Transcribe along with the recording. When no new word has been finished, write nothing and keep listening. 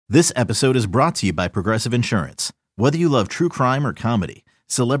This episode is brought to you by Progressive Insurance. Whether you love true crime or comedy,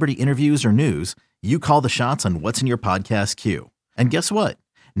 celebrity interviews or news, you call the shots on what's in your podcast queue. And guess what?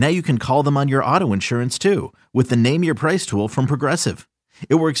 Now you can call them on your auto insurance too with the Name Your Price tool from Progressive.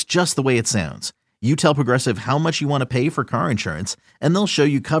 It works just the way it sounds. You tell Progressive how much you want to pay for car insurance, and they'll show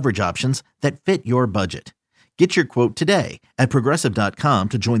you coverage options that fit your budget. Get your quote today at Progressive.com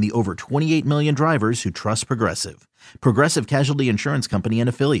to join the over 28 million drivers who trust Progressive. Progressive Casualty Insurance Company and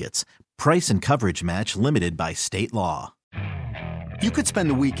Affiliates. Price and coverage match limited by state law. You could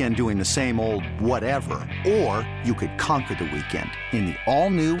spend the weekend doing the same old whatever, or you could conquer the weekend in the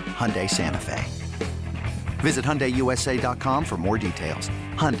all-new Hyundai Santa Fe. Visit HyundaiUSA.com for more details.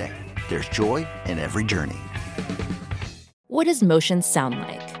 Hyundai, there's joy in every journey. What does motion sound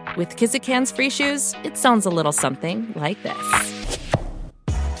like? With Kizikans free shoes, it sounds a little something like this.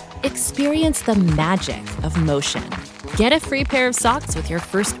 Experience the magic of motion. Get a free pair of socks with your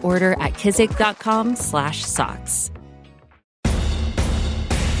first order at kizik.com/socks.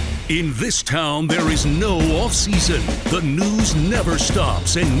 In this town, there is no off-season. The news never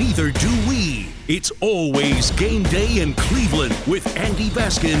stops, and neither do we. It's always game day in Cleveland with Andy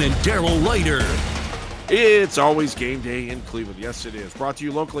Baskin and Daryl Ryder. It's always game day in Cleveland. Yes, it is. Brought to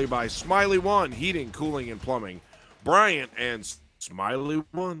you locally by Smiley One Heating, Cooling, and Plumbing. Bryant and Smiley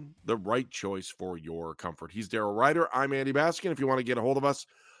One, the right choice for your comfort. He's Daryl Ryder. I'm Andy Baskin. If you want to get a hold of us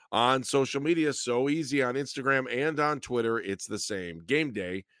on social media, so easy on Instagram and on Twitter. It's the same. Game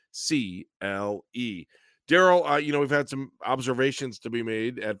Day, CLE. Daryl, we've had some observations to be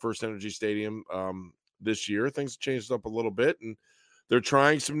made at First Energy Stadium this year. Things changed up a little bit, and they're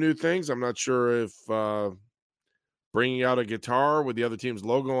trying some new things. I'm not sure if bringing out a guitar with the other team's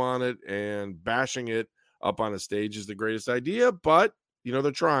logo on it and bashing it up on a stage is the greatest idea, but,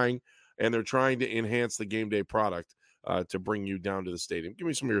 they're trying, and they're trying to enhance the game day product to bring you down to the stadium. Give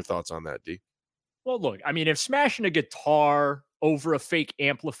me some of your thoughts on that, D. Well, look, I mean, if smashing a guitar over a fake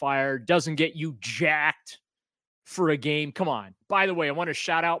amplifier doesn't get you jacked for a game, come on. By the way, I want to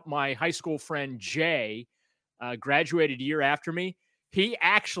shout out my high school friend, Jay, graduated a year after me. He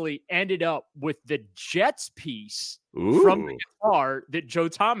actually ended up with the Jets piece from the guitar that Joe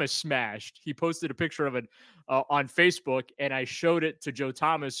Thomas smashed. He posted a picture of it on Facebook, and I showed it to Joe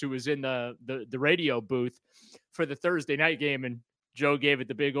Thomas, who was in the radio booth for the Thursday night game, and Joe gave it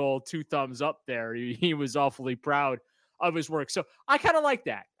the big old 2 thumbs up there. He was awfully proud of his work. So I kind of like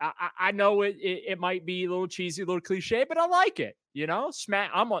that. I know it might be a little cheesy, a little cliche, but I like it.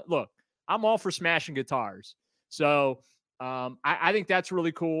 I'm all for smashing guitars. So I think that's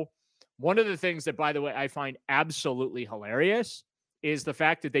really cool. One of the things that, by the way, I find absolutely hilarious is the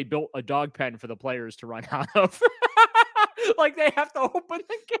fact that they built a dog pen for the players to run out of. Like they have to open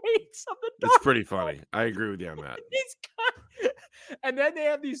the gates of the dog. It's pretty funny. I agree with you on that. And then they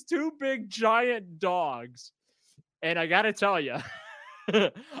have these 2 big giant dogs. And I got to tell you,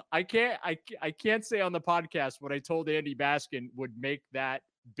 I can't say on the podcast what I told Andy Baskin would make that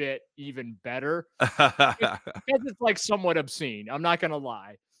bit even better. Because it's like somewhat obscene. I'm not going to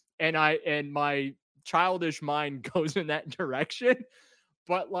lie. And my childish mind goes in that direction.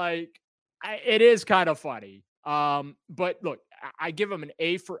 But it is kind of funny. But look, I give them an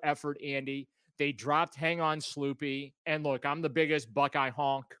A for effort, Andy. They dropped Hang On Sloopy. And look, I'm the biggest Buckeye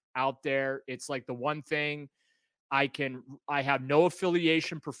honk out there. It's like the one thing I have no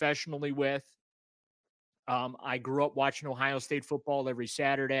affiliation professionally with. I grew up watching Ohio State football every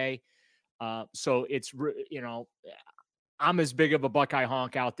Saturday. So it's, I'm as big of a Buckeye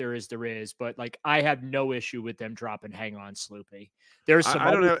honk out there as there is, but I have no issue with them dropping Hang On Sloopy. There's some,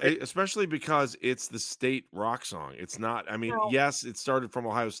 I don't know, especially because it's the state rock song. It's not, yes, it started from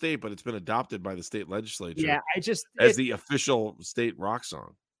Ohio State, but it's been adopted by the state legislature. Yeah, as the official state rock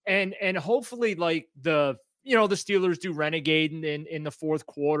song. And hopefully the Steelers do Renegade in the fourth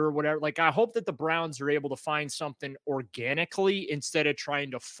quarter or whatever. I hope that the Browns are able to find something organically instead of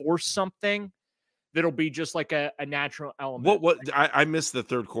trying to force something that'll be just like a natural element. I missed the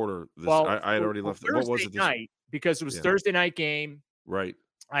third quarter. I had already left. What was it? Because it was Thursday night game. Right.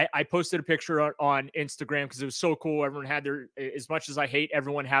 I posted a picture on Instagram because it was so cool. Everyone had as much as I hate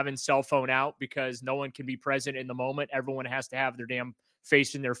everyone having cell phone out because no one can be present in the moment. Everyone has to have their damn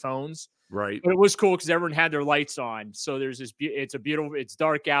face in their phones. Right. But it was cool because everyone had their lights on. So there's this, it's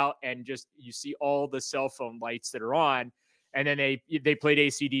dark out and just, you see all the cell phone lights that are on. And then they played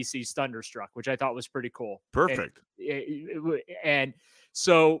AC/DC's Thunderstruck, which I thought was pretty cool. Perfect. And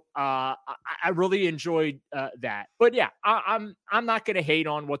so I really enjoyed that. But yeah, I'm not going to hate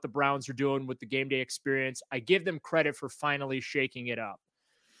on what the Browns are doing with the game day experience. I give them credit for finally shaking it up.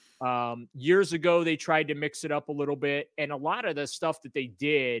 Years ago, they tried to mix it up a little bit, and a lot of the stuff that they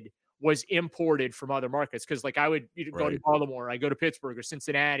did was imported from other markets. Because, like, I would go to Baltimore, I go to Pittsburgh or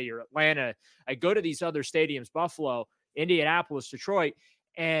Cincinnati or Atlanta, I go to these other stadiums, Buffalo, Indianapolis, Detroit,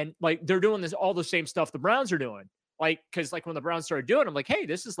 and like they're doing this all the same stuff the Browns are doing. Like, because like when the Browns started doing it, I'm like, hey,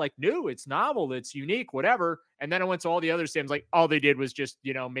 this is like new, it's novel, it's unique, whatever. And then I went to all the other stadiums, like all they did was just,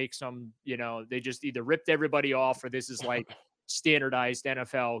 make some, they just either ripped everybody off or this is like standardized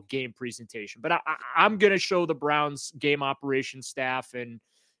NFL game presentation. But I'm going to show the Browns game operations staff and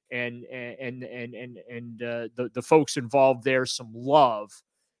the folks involved there some love,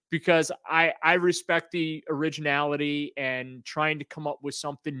 because I respect the originality and trying to come up with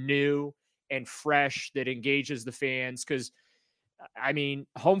something new and fresh that engages the fans. Because I mean,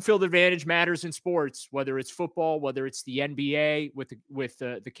 home field advantage matters in sports, whether it's football, whether it's the NBA with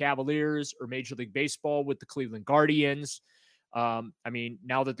the Cavaliers, or Major League Baseball with the Cleveland Guardians. I mean,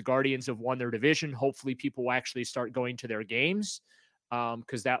 now that the Guardians have won their division, hopefully people will actually start going to their games,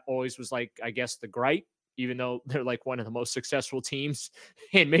 because that always was like, I guess, the gripe, even though they're like one of the most successful teams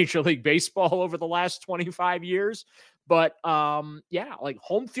in Major League Baseball over the last 25 years. But yeah, like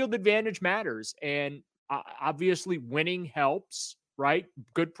home field advantage matters. And obviously winning helps, right?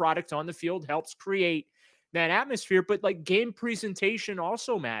 Good product on the field helps create that atmosphere, but like game presentation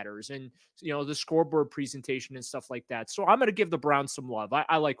also matters, and the scoreboard presentation and stuff like that. So I'm going to give the Browns some love.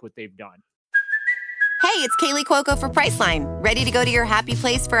 I like what they've done. Hey, it's Kaylee Cuoco for Priceline. Ready to go to your happy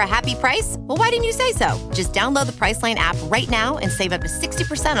place for a happy price? Well, why didn't you say so? Just download the Priceline app right now and save up to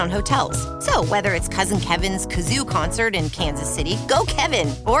 60% on hotels. So whether it's Cousin Kevin's Kazoo Concert in Kansas City, go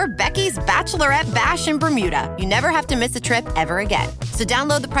Kevin, or Becky's Bachelorette Bash in Bermuda, you never have to miss a trip ever again. So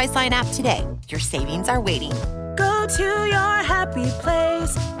download the Priceline app today. Your savings are waiting. Go to your happy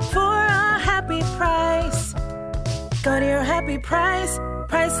place for a happy price. Go to your happy price,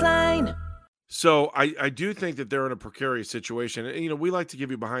 Priceline. So I do think that they're in a precarious situation. And, we like to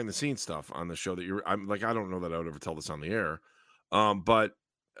give you behind the scenes stuff on the show I'm like, I don't know that I would ever tell this on the air. But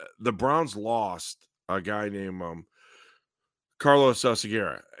the Browns lost a guy named Carlos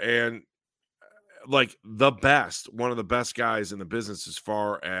Oseguera, and like one of the best guys in the business as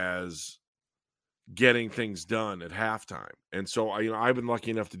far as getting things done at halftime. And so I've been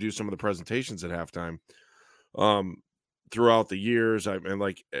lucky enough to do some of the presentations at halftime throughout the years.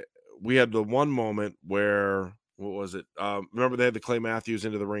 We had the one moment where, what was it? Remember they had the Clay Matthews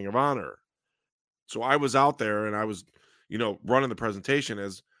into the Ring of Honor. So I was out there and I was, running the presentation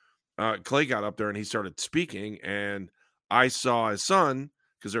as Clay got up there and he started speaking, and I saw his son,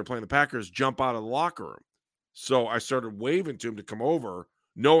 because they were playing the Packers, jump out of the locker room. So I started waving to him to come over,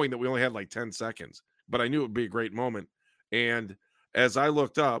 knowing that we only had like 10 seconds, but I knew it would be a great moment. And as I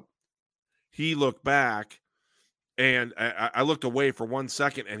looked up, he looked back, and I looked away for 1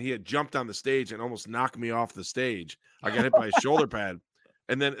 second, and he had jumped on the stage and almost knocked me off the stage. I got hit by a shoulder pad.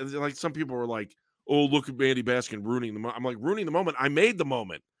 And then, like, some people were like, oh, look at Andy Baskin ruining the moment. I'm like, ruining the moment? I made the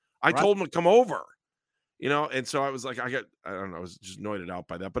moment. I told him to come over, and so I was like, I don't know, I was just noited out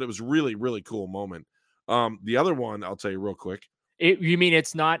by that, but it was really, really cool moment. The other one, I'll tell you real quick. You mean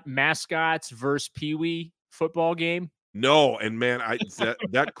it's not mascots versus Pee-wee football game? No, and man,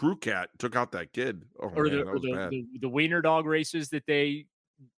 that crew cat took out that kid. Oh, or man, that was bad. The wiener dog races that they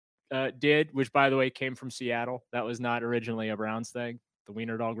did, which by the way came from Seattle. That was not originally a Browns thing. The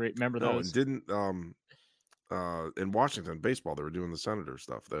wiener dog race. Remember those? No, it didn't. In Washington baseball, they were doing the Senator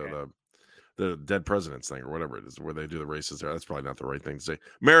stuff, the dead presidents thing or whatever it is, where they do the races there. That's probably not the right thing to say.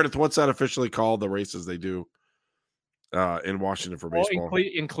 Meredith, what's that officially called? The races they do in Washington for baseball?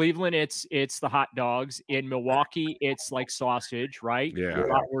 In Cleveland, it's the hot dogs. In Milwaukee, it's like sausage, right? Yeah. A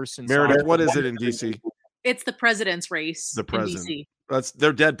lot worse than Meredith, sausage. what is it in DC? It's the president's race. The president. In DC.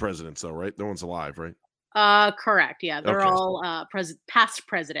 They're dead presidents, though, right? No one's alive, right? Correct. Yeah, they're all past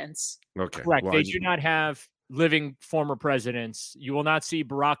presidents. Okay, correct. They do not have living former presidents. You will not see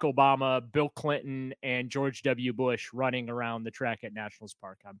Barack Obama, Bill Clinton, and George W. Bush running around the track at Nationals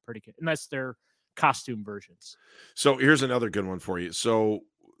Park. I'm pretty good, unless they're costume versions. So here's another good one for you. So,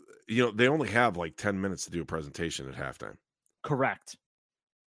 they only have like 10 minutes to do a presentation at halftime. Correct.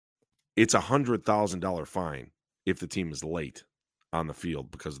 It's $100,000 fine if the team is late on the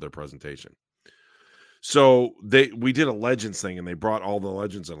field because of their presentation. So we did a Legends thing, and they brought all the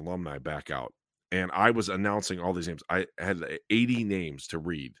Legends and alumni back out. And I was announcing all these names. I had 80 names to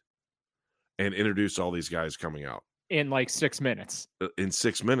read and introduce all these guys coming out. In like 6 minutes. In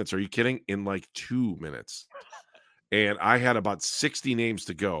 6 minutes. Are you kidding? In like 2 minutes. And I had about 60 names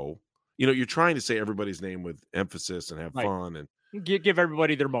to go. You're trying to say everybody's name with emphasis and have fun. And give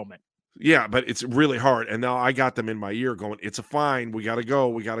everybody their moment. Yeah, but it's really hard. And now I got them in my ear going, it's a fine. We got to go.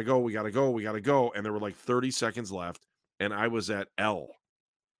 We got to go. We got to go. We got to go. And there were like 30 seconds left. And I was at L.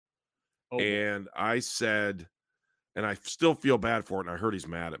 Oh, and I said, and I still feel bad for it. And I heard he's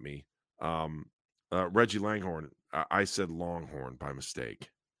mad at me. Reggie Langhorne, I said Longhorn by mistake.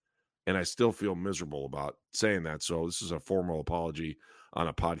 And I still feel miserable about saying that. So this is a formal apology on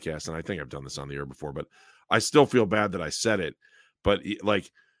a podcast. And I think I've done this on the air before, but I still feel bad that I said it. But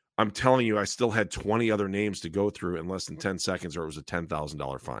like, I'm telling you, I still had 20 other names to go through in less than 10 seconds, or it was a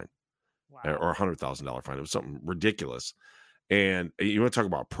 $10,000 fine. wow. Or a $100,000 fine. It was something ridiculous. And you want to talk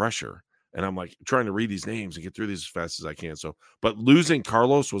about pressure. And I'm like trying to read these names and get through these as fast as I can. So, but losing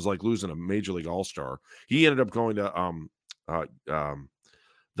Carlos was like losing a Major League All-Star. He ended up going to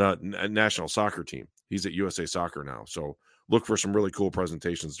the national soccer team. He's at USA Soccer now. So look for some really cool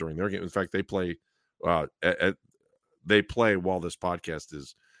presentations during their game. In fact, they play while this podcast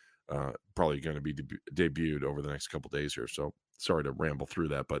is probably going to be debuted over the next couple days here. So sorry to ramble through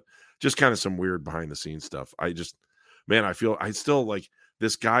that, but just kind of some weird behind the scenes stuff. I still like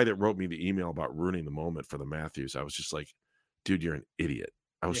this guy that wrote me the email about ruining the moment for the Matthews. I was just like, dude, you're an idiot.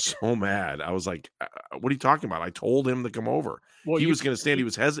 I was so mad. I was like, what are you talking about? I told him to come over. Well, he was going to stand. He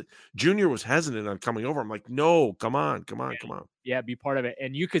was hesitant. Junior was hesitant on coming over. I'm like, no, come on. Yeah, be part of it.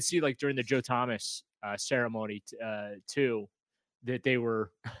 And you could see like during the Joe Thomas ceremony too, that they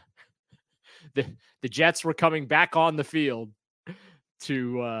were the Jets were coming back on the field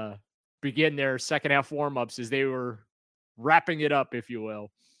to begin their second half warm-ups as they were wrapping it up, if you will.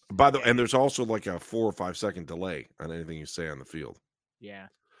 And there's also like a 4 or 5 second delay on anything you say on the field. Yeah.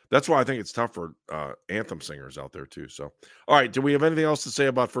 That's why I think it's tough for anthem singers out there too. So, all right. Do we have anything else to say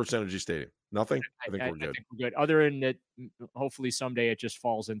about First Energy Stadium? Nothing? I think we're good. Other than that, hopefully someday it just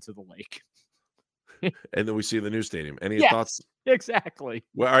falls into the lake. And then we see the new stadium. Any thoughts? Exactly.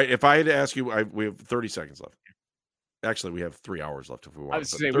 Well, all right. If I had to ask you, we have 30 seconds left. Actually, we have 3 hours left if we want. I was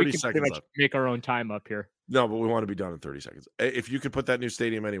saying, we can pretty much make our own time up here. No, but we want to be done in 30 seconds. If you could put that new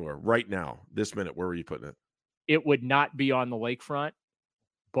stadium anywhere right now, this minute, where were you putting it? It would not be on the lakefront,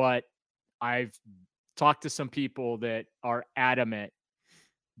 but I've talked to some people that are adamant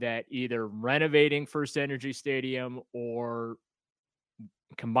that either renovating First Energy Stadium or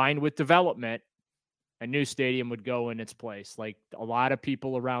combined with development, a new stadium would go in its place. Like a lot of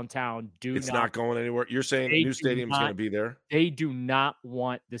people around town It's not going anywhere. You're saying the new stadium is going to be there? They do not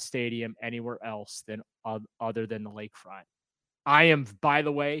want the stadium anywhere else than other than the lakefront. I am, by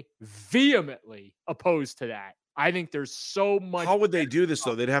the way, vehemently opposed to that. I think there's so much. How would they do this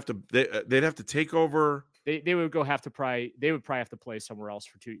though? They'd have to take over. They would probably have to play somewhere else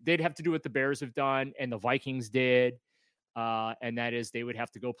for 2. They'd have to do what the Bears have done and the Vikings did. And that is they would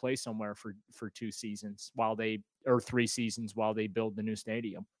have to go play somewhere for 2 seasons or 3 seasons while they build the new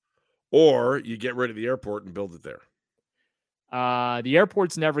stadium. Or you get rid of the airport and build it there. The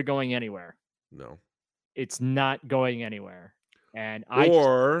airport's never going anywhere. No. It's not going anywhere. And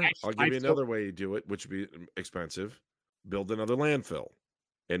I'll give you another way you do it, which would be expensive. Build another landfill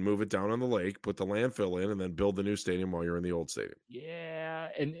and move it down on the lake, put the landfill in, and then build the new stadium while you're in the old stadium. Yeah.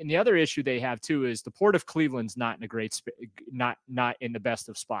 And the other issue they have too is the Port of Cleveland's not in a great not in the best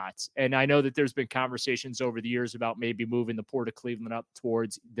of spots. And I know that there's been conversations over the years about maybe moving the Port of Cleveland up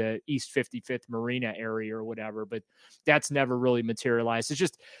towards the East 55th Marina area or whatever, but that's never really materialized.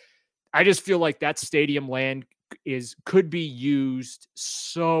 I just feel like that stadium land could be used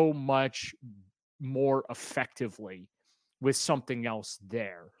so much more effectively with something else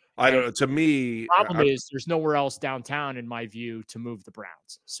there. I don't know. To me, the problem is there's nowhere else downtown, in my view, to move the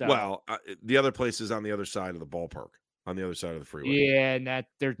Browns. So, the other place is on the other side of the ballpark, on the other side of the freeway. Yeah, and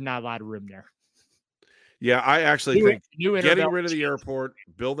there's not a lot of room there. Yeah, I actually think getting rid of the airport,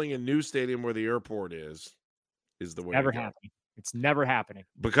 building a new stadium where the airport is the way. Never happening. It's never happening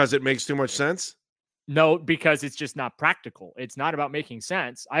because it makes too much sense. No, because it's just not practical. It's not about making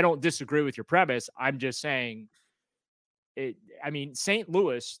sense. I don't disagree with your premise. I'm just saying St.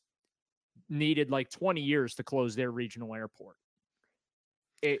 Louis needed like 20 years to close their regional airport.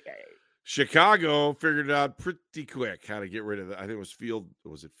 Chicago figured it out pretty quick how to get rid of that. I think it was field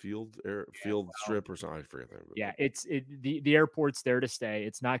strip or something. I forget that. Yeah, the airport's there to stay.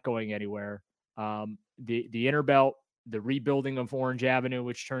 It's not going anywhere. The Interbelt, the rebuilding of Orange Avenue,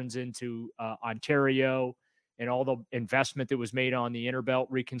 which turns into Ontario, and all the investment that was made on the Interbelt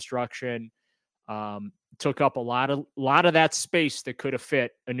reconstruction took up a lot of that space that could have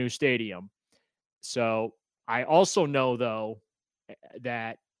fit a new stadium. So I also know, though,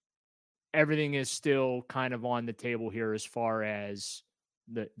 that everything is still kind of on the table here as far as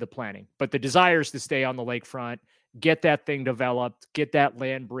the planning. But the desire is to stay on the lakefront get that thing developed, get that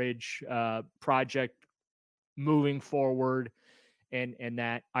land bridge project moving forward. And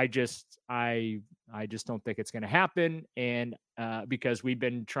that I just don't think it's going to happen. And because we've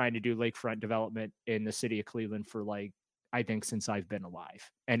been trying to do lakefront development in the city of Cleveland for I think since I've been alive,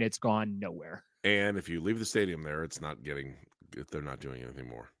 and it's gone nowhere. And if you leave the stadium there, they're not doing anything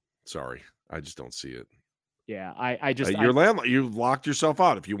more. Sorry. I just don't see it. Yeah. You've locked yourself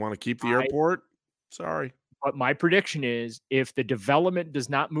out. If you want to keep the airport, sorry. But my prediction is if the development does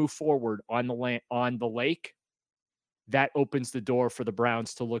not move forward on the lake, that opens the door for the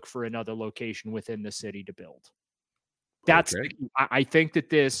Browns to look for another location within the city to build. I think that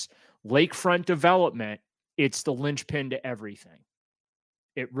this lakefront development, it's the linchpin to everything.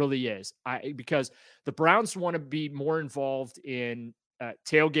 It really is. Because the Browns want to be more involved in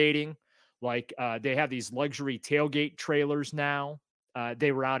tailgating. They have these luxury tailgate trailers now.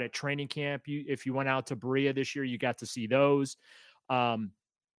 They were out at training camp. If you went out to Berea this year, you got to see those.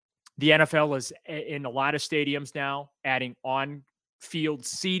 The NFL is in a lot of stadiums now adding on-field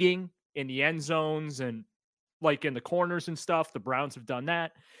seating in the end zones and in the corners and stuff. The Browns have done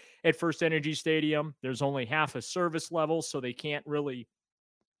that at First Energy Stadium. There's only half a service level, so they can't really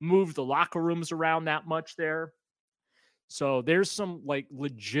move the locker rooms around that much there. So there's some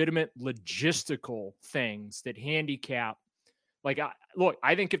legitimate logistical things that handicap.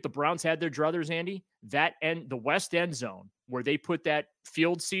 I think if the Browns had their druthers, Andy, the west end zone where they put that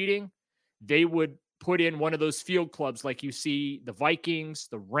field seating, they would put in one of those field clubs like you see the Vikings,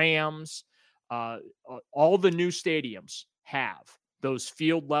 the Rams, all the new stadiums have those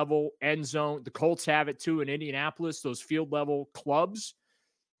field level end zone. The Colts have it too in Indianapolis, those field level clubs.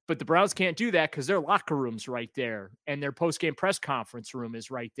 But the Browns can't do that because their locker room's right there and their post-game press conference room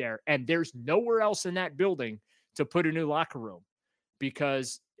is right there. And there's nowhere else in that building to put a new locker room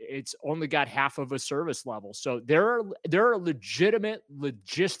because it's only got half of a service level. So there are legitimate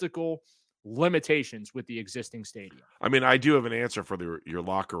logistical limitations with the existing stadium. I mean, I do have an answer for your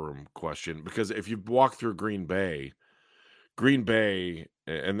locker room question, because if you walk through Green Bay,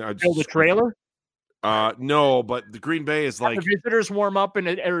 and I just build a trailer. No, but the Green Bay is the visitors warm up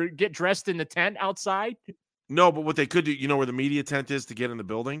or get dressed in the tent outside. No, but what they could do, where the media tent is to get in the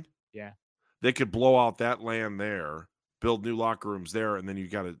building? Yeah. They could blow out that land there, build new locker rooms there, and then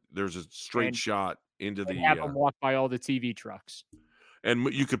there's a straight shot into the have them walk by all the TV trucks.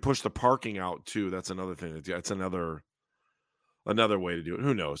 And you could push the parking out too. That's another thing. That's another way to do it.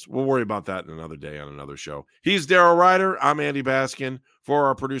 Who knows? We'll worry about that in another day on another show. He's Daryl Ryder. I'm Andy Baskin. For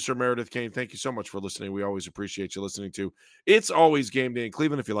our producer, Meredith Kane, thank you so much for listening. We always appreciate you listening to It's Always Game Day in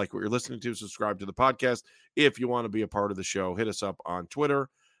Cleveland. If you like what you're listening to, subscribe to the podcast. If you want to be a part of the show, hit us up on Twitter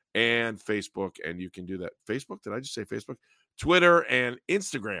and Facebook, and you can do that. Facebook? Did I just say Facebook? Twitter and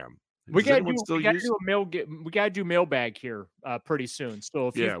Instagram. We got to do mailbag here pretty soon. So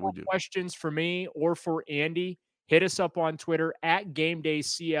if you have questions for me or for Andy, hit us up on Twitter at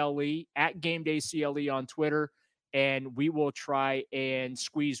GameDayCLE, at GameDayCLE on Twitter, and we will try and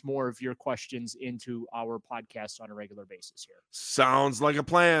squeeze more of your questions into our podcast on a regular basis here. Sounds like a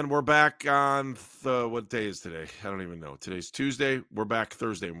plan. We're back on what day is today? I don't even know. Today's Tuesday. We're back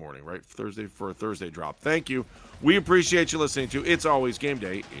Thursday morning, right? Thursday for a Thursday drop. Thank you. We appreciate you listening to It's Always Game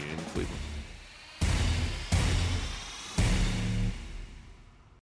Day in Cleveland.